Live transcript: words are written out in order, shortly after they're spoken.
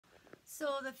So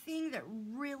the thing that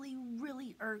really,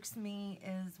 really irks me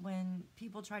is when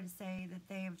people try to say that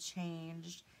they have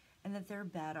changed and that they're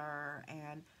better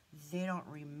and they don't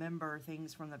remember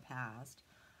things from the past.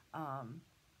 Um,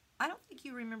 I don't think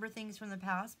you remember things from the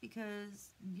past because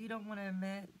you don't want to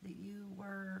admit that you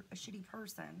were a shitty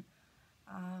person.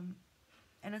 Um,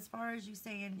 and as far as you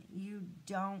saying you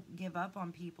don't give up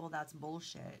on people, that's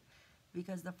bullshit.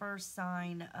 Because the first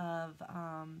sign of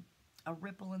a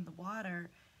ripple in the water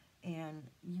and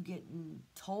you getting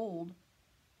told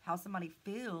how somebody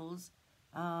feels,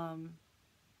 um,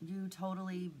 you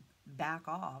totally back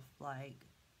off, like,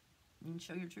 and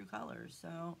show your true colors.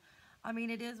 So, I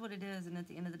mean, it is what it is. And at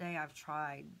the end of the day, I've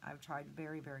tried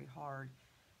very, very hard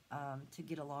to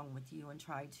get along with you and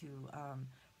try to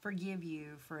forgive you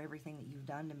for everything that you've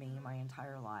done to me my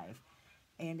entire life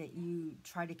and that you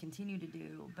try to continue to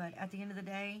do. But at the end of the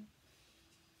day,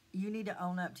 you need to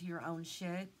own up to your own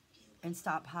shit and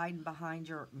stop hiding behind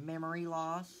your memory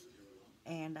loss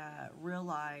and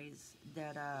realize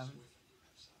that,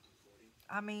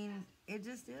 I mean, it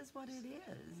just is what it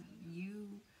is. You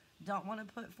don't want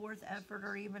to put forth effort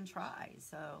or even try.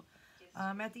 So,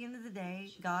 at the end of the day,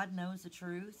 God knows the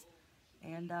truth.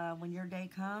 And when your day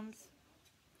comes,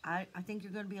 I think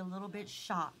you're going to be a little bit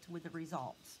shocked with the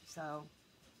results. So,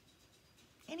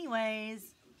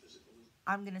 anyways,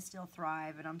 I'm going to still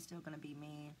thrive and I'm still going to be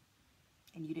me.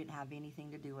 And you didn't have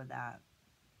anything to do with that.